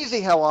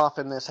crazy how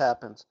often this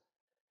happens.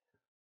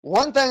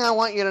 One thing I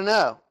want you to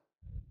know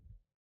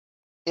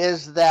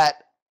is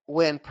that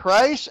when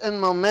price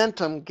and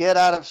momentum get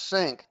out of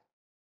sync,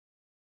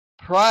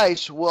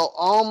 price will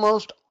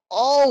almost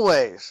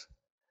always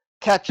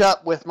catch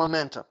up with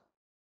momentum.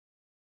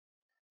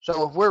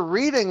 So if we're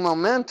reading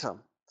momentum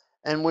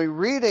and we're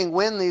reading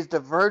when these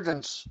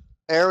divergence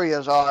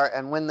areas are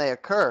and when they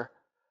occur,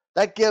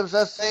 that gives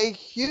us a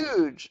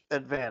huge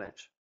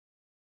advantage.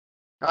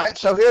 All right,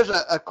 so here's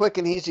a quick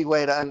and easy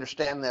way to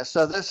understand this.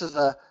 So this is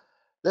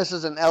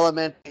an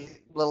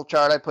elementary little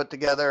chart I put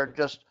together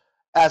just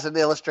as an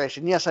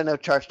illustration. Yes, I know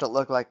charts don't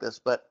look like this,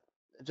 but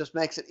it just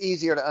makes it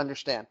easier to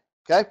understand.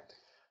 Okay,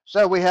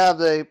 so we have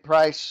the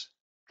price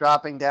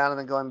dropping down and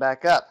then going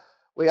back up.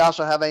 We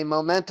also have a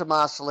momentum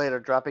oscillator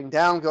dropping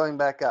down, going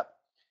back up.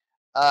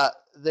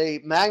 The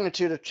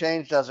magnitude of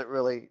change doesn't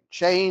really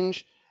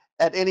change.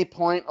 At any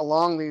point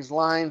along these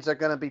lines, they're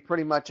going to be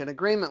pretty much in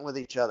agreement with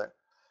each other.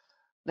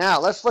 Now,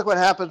 let's look what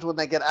happens when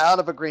they get out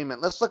of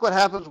agreement. Let's look what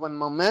happens when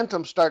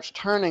momentum starts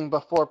turning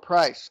before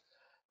price.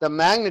 The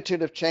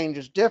magnitude of change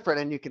is different,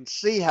 and you can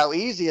see how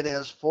easy it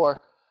is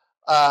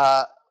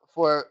to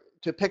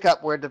pick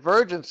up where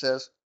divergence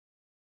is.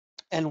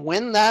 And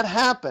when that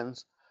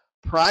happens,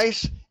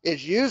 price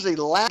is usually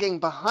lagging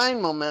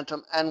behind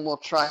momentum and will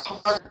try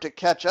hard to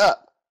catch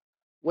up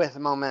with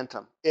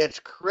momentum. It's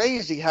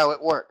crazy how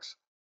it works.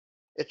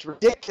 It's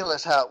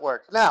ridiculous how it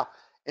works. Now,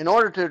 in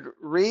order to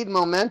read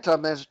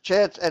momentum as a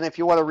chance, and if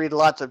you want to read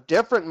lots of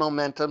different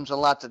momentums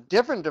and lots of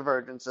different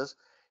divergences,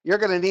 you're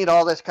going to need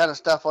all this kind of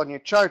stuff on your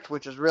charts,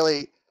 which is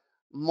really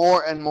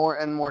more and more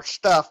and more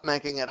stuff,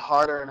 making it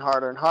harder and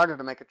harder and harder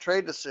to make a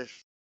trade decision.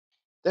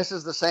 This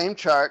is the same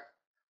chart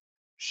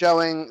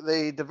showing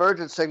the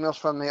divergence signals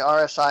from the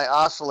RSI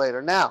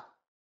oscillator. Now,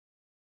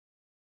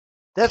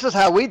 this is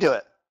how we do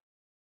it.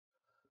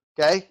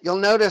 Okay, you'll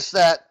notice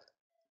that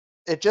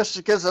it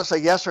just gives us a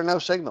yes or no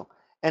signal,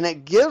 and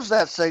it gives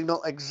that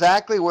signal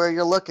exactly where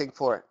you're looking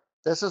for it.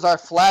 This is our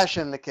flash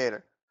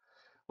indicator.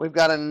 We've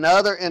got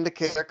another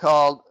indicator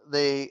called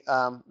the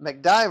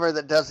McDiver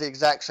that does the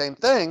exact same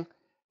thing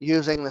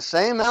using the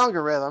same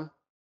algorithm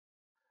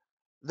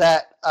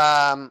that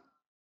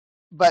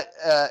but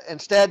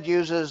instead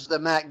uses the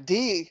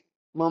MACD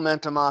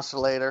momentum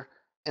oscillator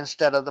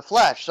instead of the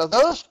flash. So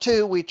those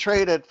two we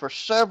traded for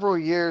several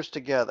years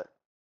together,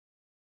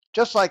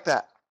 just like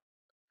that.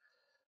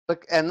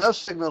 And those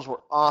signals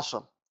were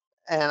awesome.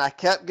 And I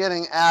kept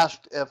getting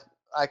asked if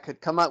I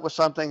could come up with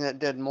something that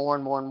did more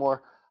and more and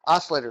more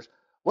oscillators.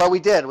 Well, we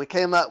did. We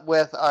came up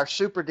with our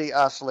Super D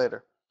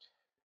oscillator.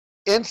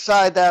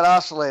 Inside that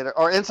oscillator,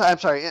 or inside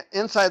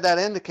that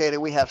indicator,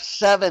 we have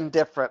 7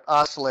 different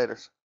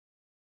oscillators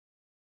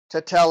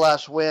to tell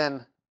us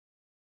when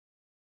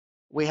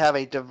we have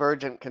a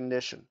divergent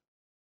condition.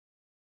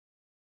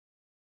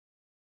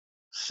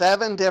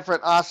 7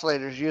 different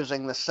oscillators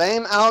using the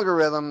same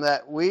algorithm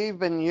that we've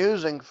been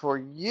using for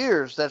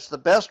years. That's the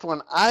best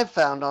one I've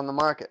found on the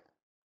market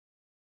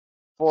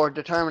for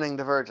determining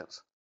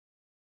divergence.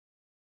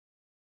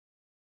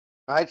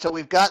 All right, so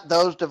we've got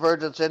those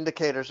divergence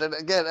indicators. And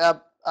again,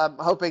 I'm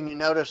hoping you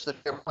noticed the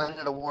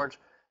Planet Awards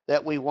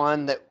that we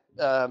won that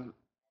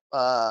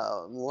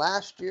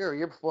last year or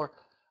year before.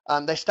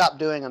 They stopped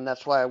doing them.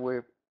 That's why we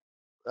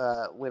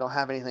don't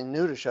have anything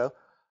new to show.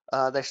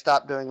 They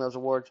stopped doing those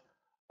awards.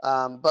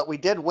 But we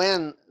did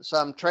win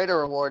some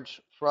trader awards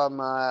from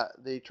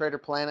the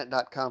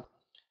TraderPlanet.com,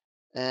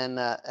 and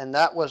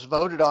that was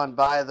voted on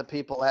by the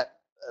people that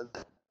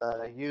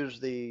use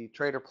the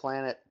Trader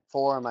Planet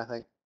forum, I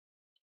think.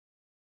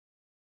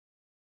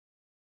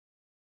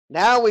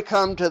 Now we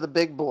come to the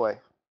big boy.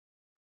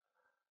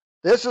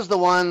 This is the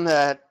one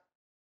that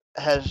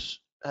has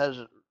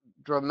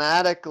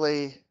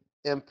dramatically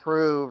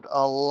improved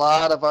a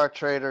lot of our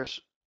traders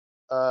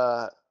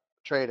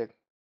trading.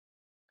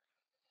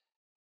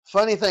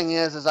 Funny thing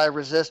is I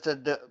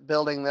resisted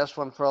building this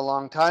one for a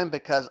long time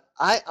because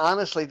I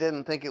honestly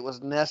didn't think it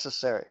was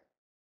necessary.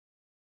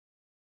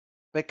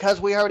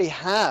 Because we already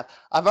have.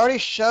 I've already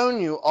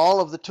shown you all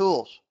of the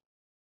tools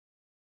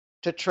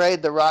to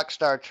trade the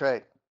Rockstar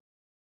trade.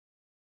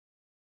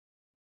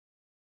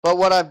 But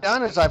what I've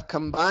done is I've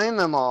combined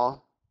them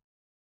all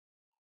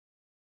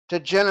to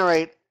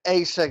generate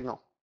a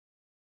signal.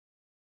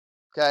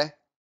 Okay?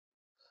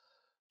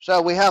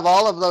 So we have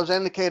all of those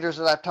indicators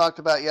that I've talked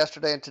about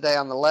yesterday and today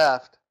on the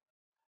left.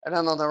 And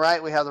then on the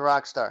right, we have the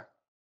Rockstar.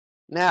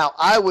 Now,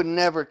 I would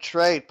never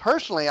trade,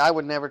 personally, I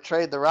would never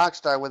trade the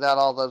Rockstar without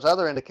all those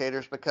other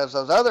indicators, because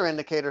those other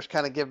indicators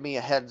kind of give me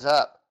a heads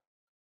up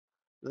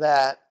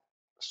that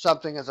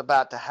something is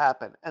about to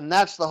happen. And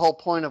that's the whole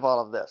point of all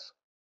of this.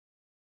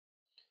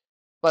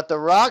 But the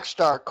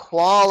Rockstar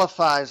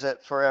qualifies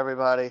it for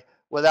everybody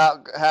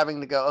without having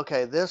to go,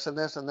 okay, this and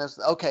this and this.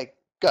 Okay,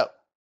 go.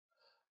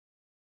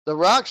 The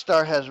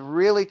Rockstar has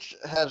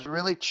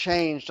really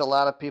changed a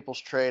lot of people's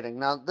trading.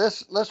 Now,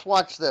 let's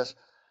watch this.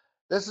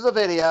 This is a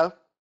video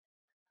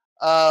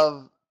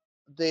of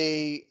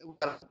the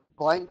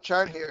blank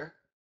chart here.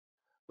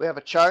 We have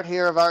a chart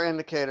here of our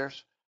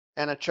indicators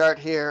and a chart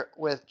here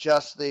with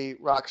just the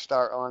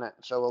Rockstar on it.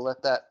 So we'll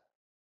let that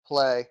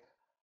play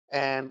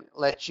and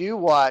let you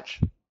watch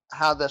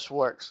how this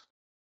works.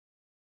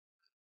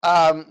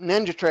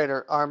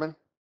 NinjaTrader, Armin.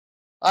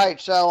 All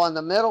right, so on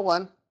the middle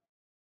one,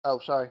 oh,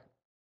 sorry, I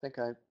think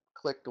I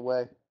clicked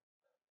away.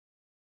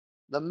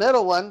 The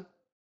middle one,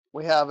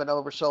 we have an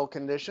oversold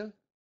condition.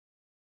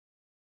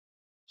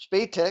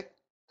 Speed tick,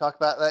 talked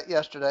about that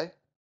yesterday.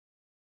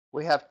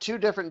 We have two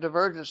different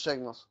divergence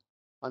signals.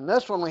 On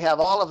this one, we have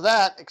all of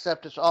that,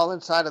 except it's all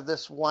inside of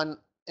this one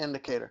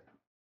indicator.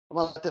 I'm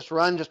going to let this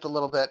run just a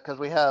little bit because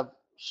we have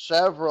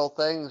several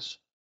things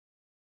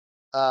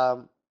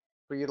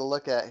for you to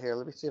look at here.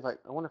 Let me see if I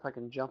wonder if I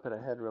can jump it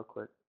ahead real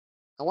quick.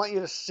 I want you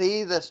to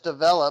see this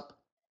develop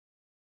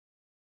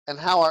and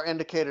how our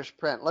indicators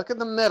print. Look in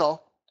the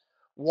middle.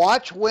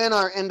 Watch when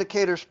our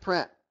indicators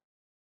print.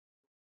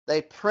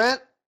 They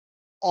print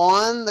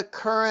on the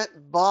current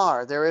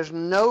bar. There is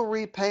no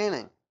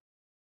repainting.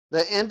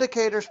 The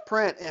indicators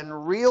print in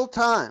real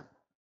time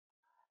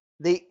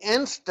the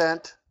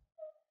instant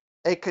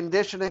a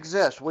condition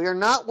exists. We are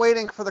not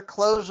waiting for the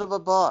close of a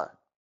bar.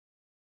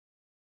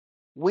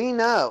 We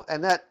know,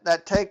 and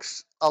that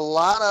takes a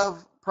lot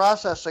of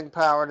processing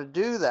power to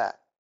do that.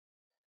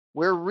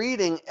 We're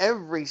reading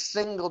every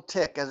single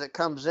tick as it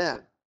comes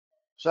in.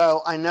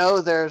 So I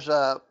know there's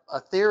a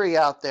theory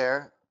out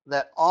there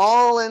that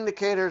all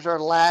indicators are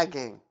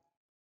lagging.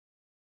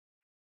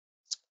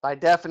 By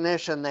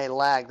definition, they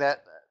lag.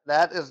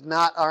 That is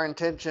not our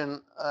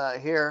intention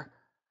here.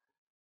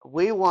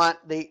 We want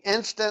the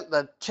instant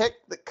the tick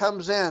that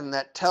comes in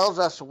that tells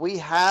us we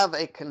have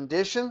a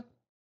condition,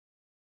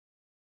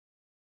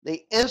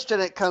 the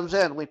instant it comes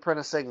in, we print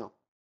a signal.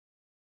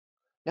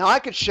 Now, I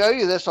could show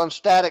you this on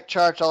static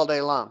charts all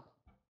day long.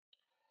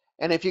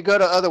 And if you go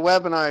to other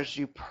webinars,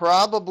 you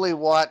probably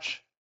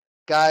watch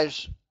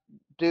guys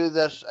do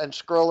this and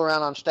scroll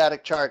around on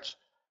static charts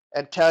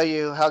and tell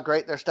you how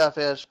great their stuff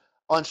is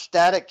on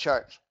static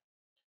charts.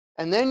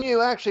 And then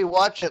you actually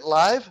watch it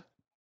live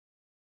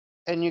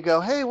and you go,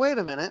 hey, wait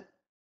a minute.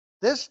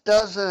 This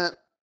doesn't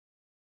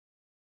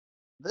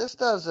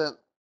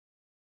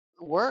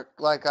work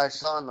like I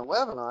saw in the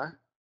webinar.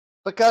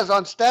 Because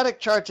on static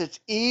charts,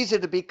 it's easy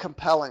to be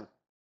compelling.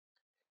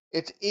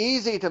 It's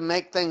easy to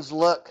make things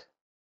look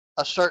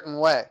a certain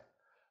way.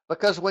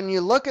 Because when you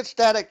look at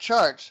static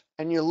charts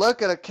and you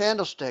look at a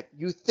candlestick,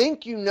 you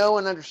think you know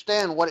and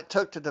understand what it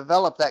took to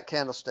develop that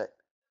candlestick.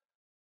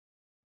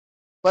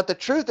 But the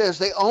truth is,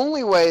 the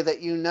only way that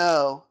you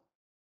know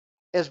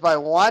is by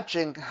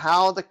watching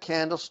how the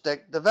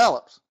candlestick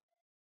develops.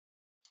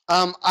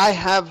 I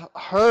have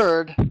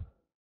heard,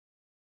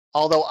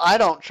 although I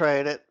don't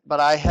trade it, but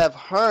I have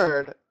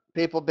heard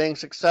people being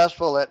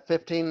successful at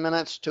 15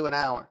 minutes to an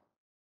hour.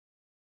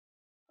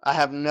 I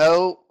have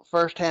no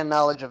firsthand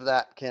knowledge of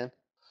that, Ken.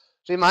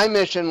 See, my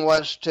mission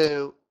was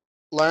to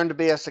learn to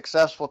be a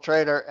successful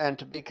trader and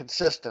to be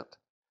consistent.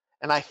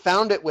 And I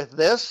found it with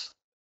this,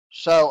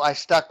 so I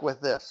stuck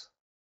with this.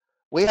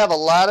 We have a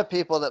lot of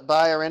people that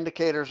buy our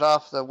indicators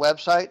off the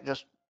website,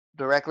 just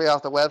directly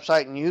off the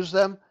website, and use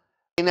them.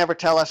 They never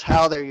tell us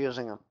how they're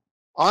using them.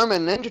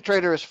 Armin,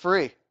 NinjaTrader is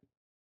free.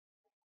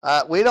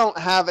 We don't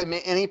have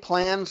any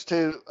plans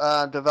to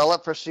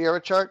develop for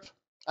Sierra charts.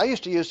 I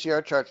used to use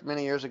Sierra charts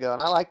many years ago,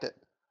 and I liked it.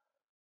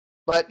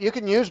 But you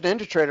can use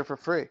NinjaTrader for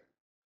free.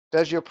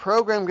 Does your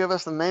program give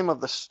us the name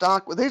of the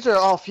stock? Well, these are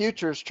all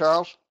futures,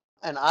 Charles.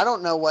 And I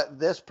don't know what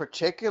this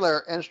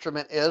particular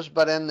instrument is,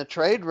 but in the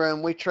trade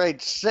room, we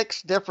trade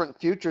 6 different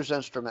futures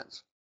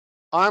instruments.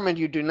 Armin,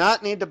 you do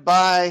not need to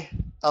buy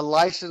a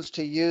license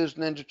to use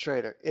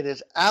NinjaTrader. It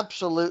is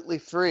absolutely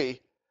free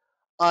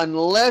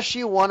unless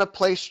you want to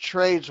place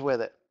trades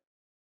with it.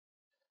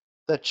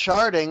 The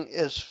charting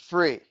is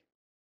free.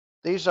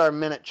 These are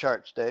minute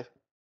charts, Dave.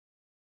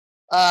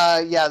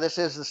 Yeah, this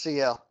is the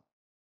CL.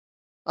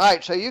 All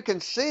right, so you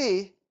can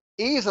see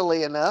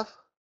easily enough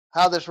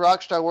how this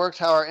Rockstar works,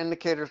 how our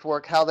indicators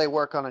work, how they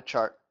work on a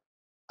chart.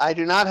 I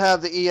do not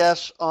have the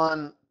ES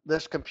on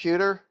this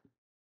computer.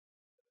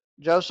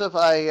 Joseph,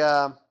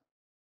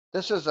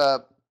 this is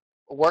a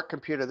work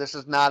computer. This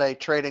is not a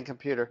trading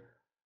computer.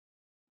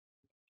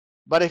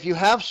 But if you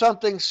have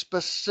something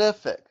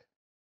specific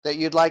that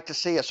you'd like to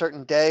see a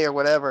certain day or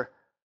whatever,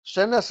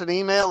 send us an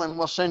email and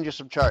we'll send you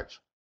some charts.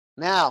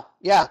 Now,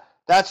 yeah,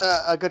 that's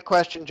a good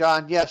question,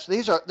 John. Yes,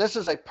 this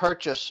is a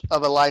purchase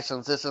of a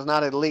license. This is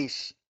not a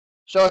lease.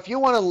 So if you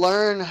want to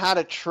learn how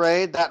to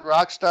trade that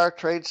Rockstar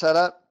trade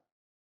setup,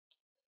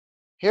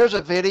 here's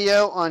a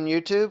video on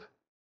YouTube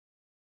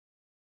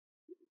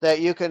that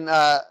you can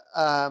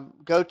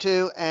go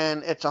to,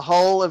 and it's a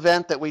whole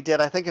event that we did.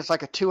 I think it's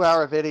like a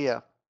 2-hour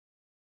video.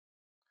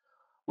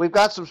 We've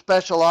got some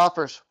special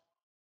offers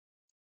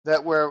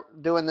that we're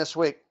doing this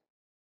week.